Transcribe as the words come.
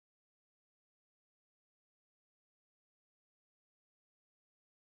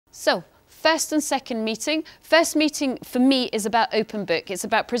So, first and second meeting. First meeting for me is about open book. It's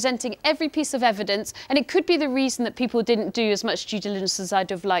about presenting every piece of evidence, and it could be the reason that people didn't do as much due diligence as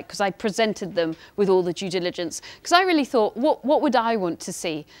I'd have liked, because I presented them with all the due diligence. Because I really thought, what would I want to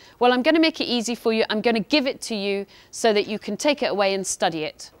see? Well, I'm going to make it easy for you. I'm going to give it to you so that you can take it away and study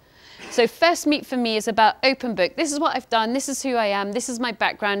it. So first meet for me is about open book. This is what I've done. This is who I am. This is my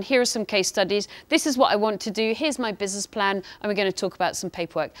background. Here are some case studies. This is what I want to do. Here's my business plan. And we're going to talk about some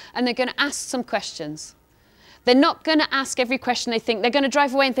paperwork. And they're going to ask some questions. They're not going to ask every question they think. They're going to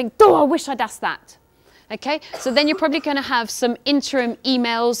drive away and think, oh, I wish I'd asked that. Okay, so then you're probably going to have some interim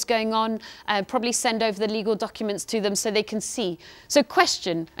emails going on, probably send over the legal documents to them so they can see. So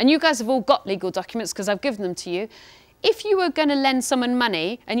question, and you guys have all got legal documents because I've given them to you. If you were going to lend someone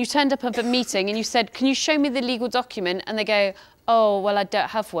money and you turned up at a meeting and you said, can you show me the legal document? And they go, oh, well, I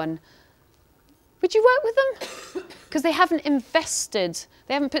don't have one. Would you work with them? Because they haven't invested.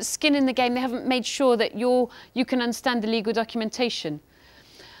 They haven't put skin in the game. They haven't made sure that you can understand the legal documentation.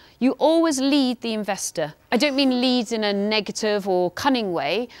 You always lead the investor. I don't mean lead in a negative or cunning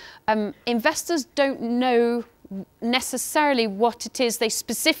way. Investors don't know necessarily what it is they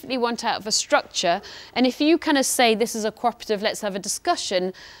specifically want out of a structure, and if you kind of say this is a cooperative, let's have a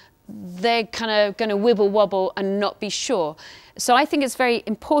discussion, they're kind of going to wibble wobble and not be sure. So I think it's very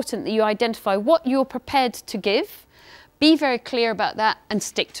important that you identify what you're prepared to give, be very clear about that, and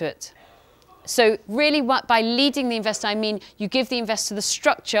stick to it. So really by leading the investor, I mean you give the investor the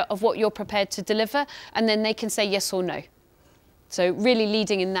structure of what you're prepared to deliver, and then they can say yes or no. So really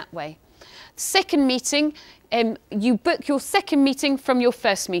leading in that way. Second meeting, you book your second meeting from your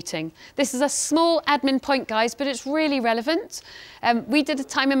first meeting. This is a small admin point, guys, but it's really relevant. We did a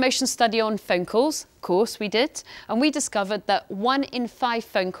time and motion study on phone calls, of course we did, and we discovered that 1 in 5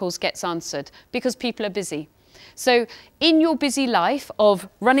 phone calls gets answered because people are busy. So in your busy life of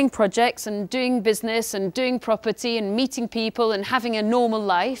running projects and doing business and doing property and meeting people and having a normal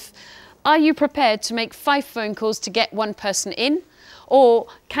life, are you prepared to make 5 phone calls to get 1 person in? Or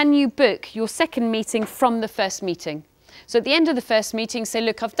can you book your second meeting from the first meeting? So at the end of the first meeting, say,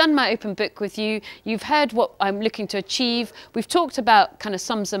 look, I've done my open book with you. You've heard what I'm looking to achieve. We've talked about kind of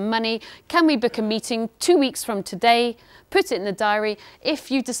sums of money. Can we book a meeting 2 weeks from today? Put it in the diary. If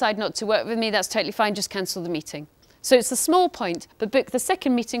you decide not to work with me, that's totally fine. Just cancel the meeting. So it's a small point, but book the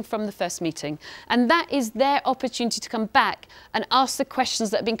second meeting from the first meeting. And that is their opportunity to come back and ask the questions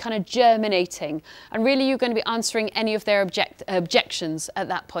that have been kind of germinating. And really you're going to be answering any of their objections at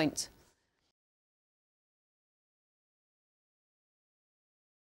that point.